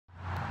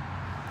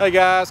Hey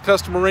guys,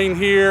 Custom Marine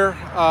here,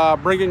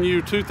 bringing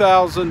you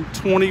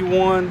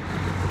 2021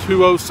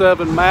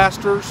 207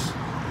 Masters,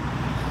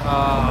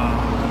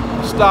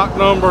 stock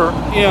number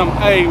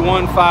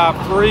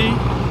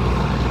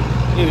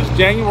MA153. It is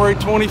January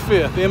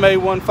 25th.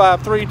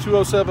 MA153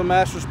 207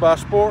 Masters by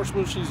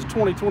Sportsman. She's a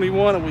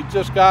 2021 and we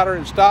just got her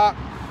in stock.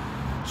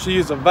 She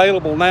is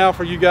available now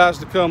for you guys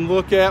to come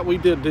look at. We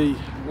did the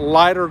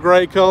lighter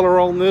gray color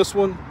on this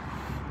one.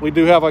 We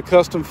do have a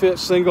custom fit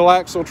single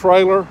axle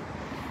trailer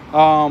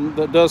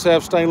that does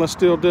have stainless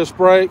steel disc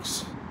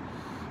brakes.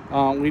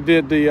 We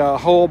did the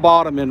whole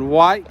bottom in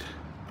white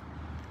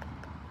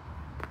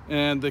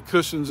and the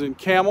cushions in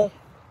camel.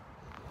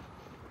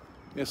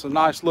 It's a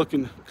nice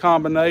looking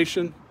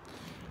combination.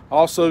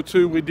 Also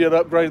too, we did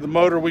upgrade the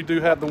motor. We do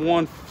have the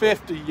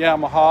 150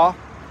 Yamaha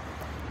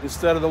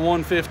instead of the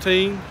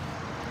 115.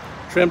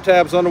 Trim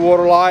tabs,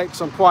 underwater lights.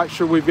 I'm quite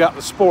sure we've got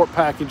the sport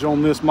package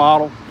on this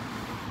model.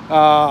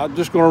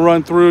 Just going to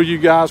run through. You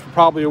guys are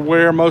probably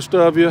aware, most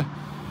of you.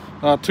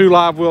 2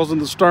 live wells in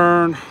the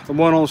stern. The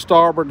one on the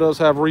starboard does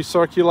have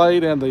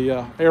recirculate and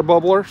the air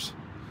bubblers.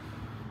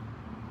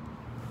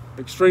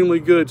 Extremely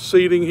good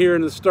seating here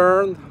in the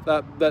stern.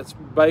 That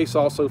base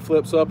also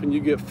flips up and you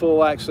get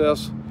full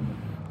access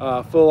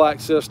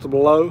to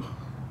below.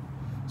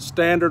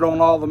 Standard on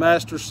all the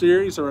Master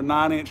series are a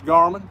 9-inch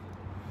Garmin.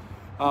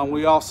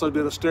 We also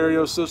did a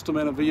stereo system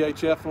and a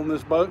VHF on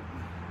this boat.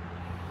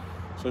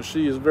 So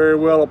she is very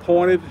well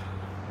appointed.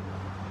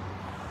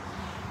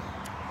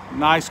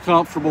 Nice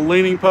comfortable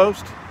leaning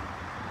post.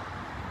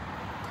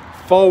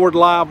 Forward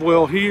live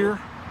well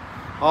here.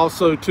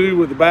 Also too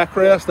with the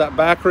backrest. That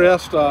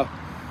backrest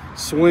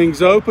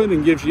swings open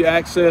and gives you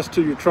access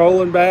to your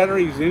trolling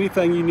batteries,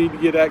 anything you need to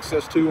get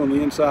access to on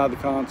the inside of the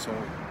console.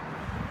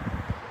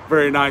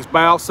 Very nice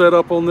bow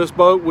setup on this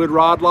boat with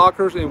rod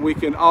lockers, and we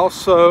can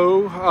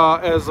also,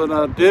 as an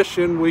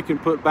addition, we can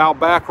put bow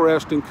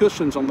backrest and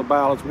cushions on the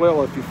bow as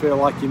well if you feel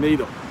like you need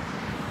them.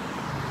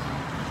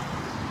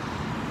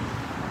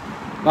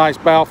 Nice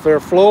bow fair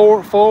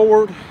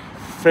forward,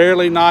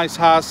 fairly nice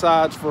high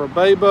sides for a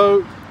bay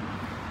boat.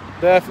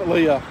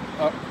 Definitely a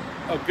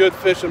good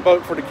fishing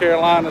boat for the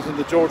Carolinas and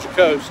the Georgia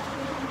coast.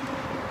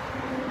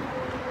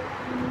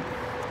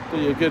 Do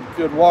you a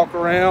good walk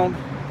around.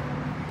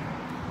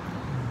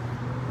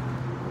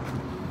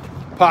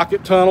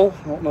 Pocket tunnel.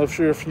 I don't know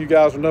if you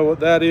guys know what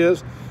that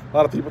is. A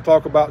lot of people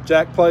talk about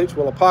jack plates.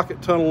 Well, a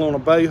pocket tunnel on a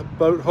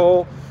boat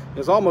hull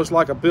is almost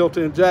like a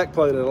built-in jack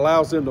plate. It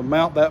allows them to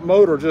mount that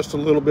motor just a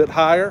little bit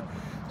higher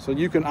so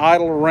you can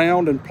idle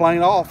around and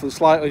plane off in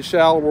slightly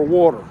shallower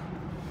water.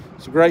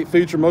 It's a great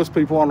feature. Most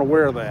people aren't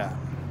aware of that.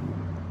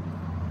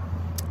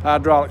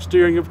 Hydraulic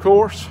steering, of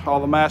course. All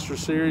the Master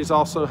series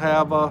also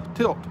have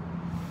tilt.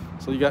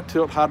 So you got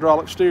tilt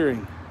hydraulic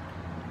steering.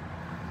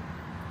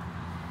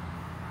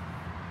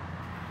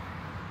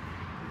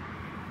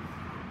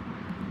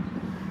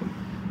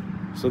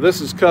 So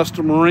this is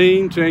Custom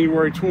Marine,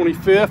 January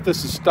 25th.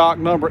 This is stock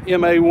number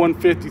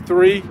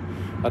MA153,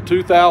 a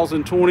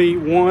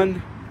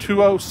 2021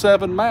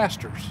 207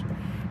 Masters.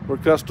 Where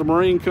Custom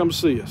Marine, come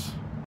see us.